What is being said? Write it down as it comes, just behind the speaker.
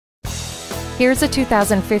Here's a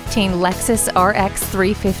 2015 Lexus RX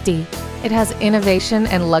 350. It has innovation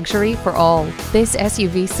and luxury for all. This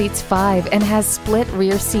SUV seats 5 and has split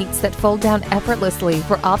rear seats that fold down effortlessly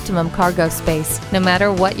for optimum cargo space. No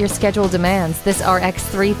matter what your schedule demands, this RX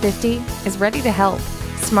 350 is ready to help.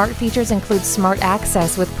 Smart features include smart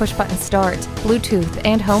access with push-button start, Bluetooth,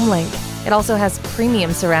 and HomeLink. It also has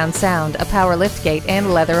premium surround sound, a power liftgate,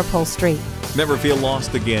 and leather upholstery. Never feel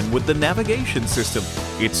lost again with the navigation system.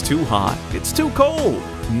 It's too hot, it's too cold.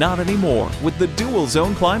 Not anymore with the dual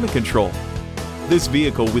zone climate control. This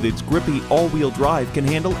vehicle with its grippy all-wheel drive can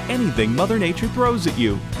handle anything Mother Nature throws at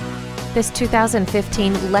you. This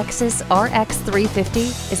 2015 Lexus RX 350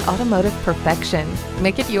 is automotive perfection.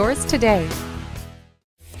 Make it yours today.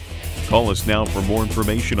 Call us now for more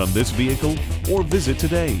information on this vehicle or visit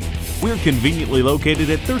today. We're conveniently located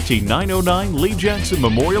at 13909 Lee Jackson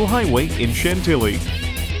Memorial Highway in Chantilly.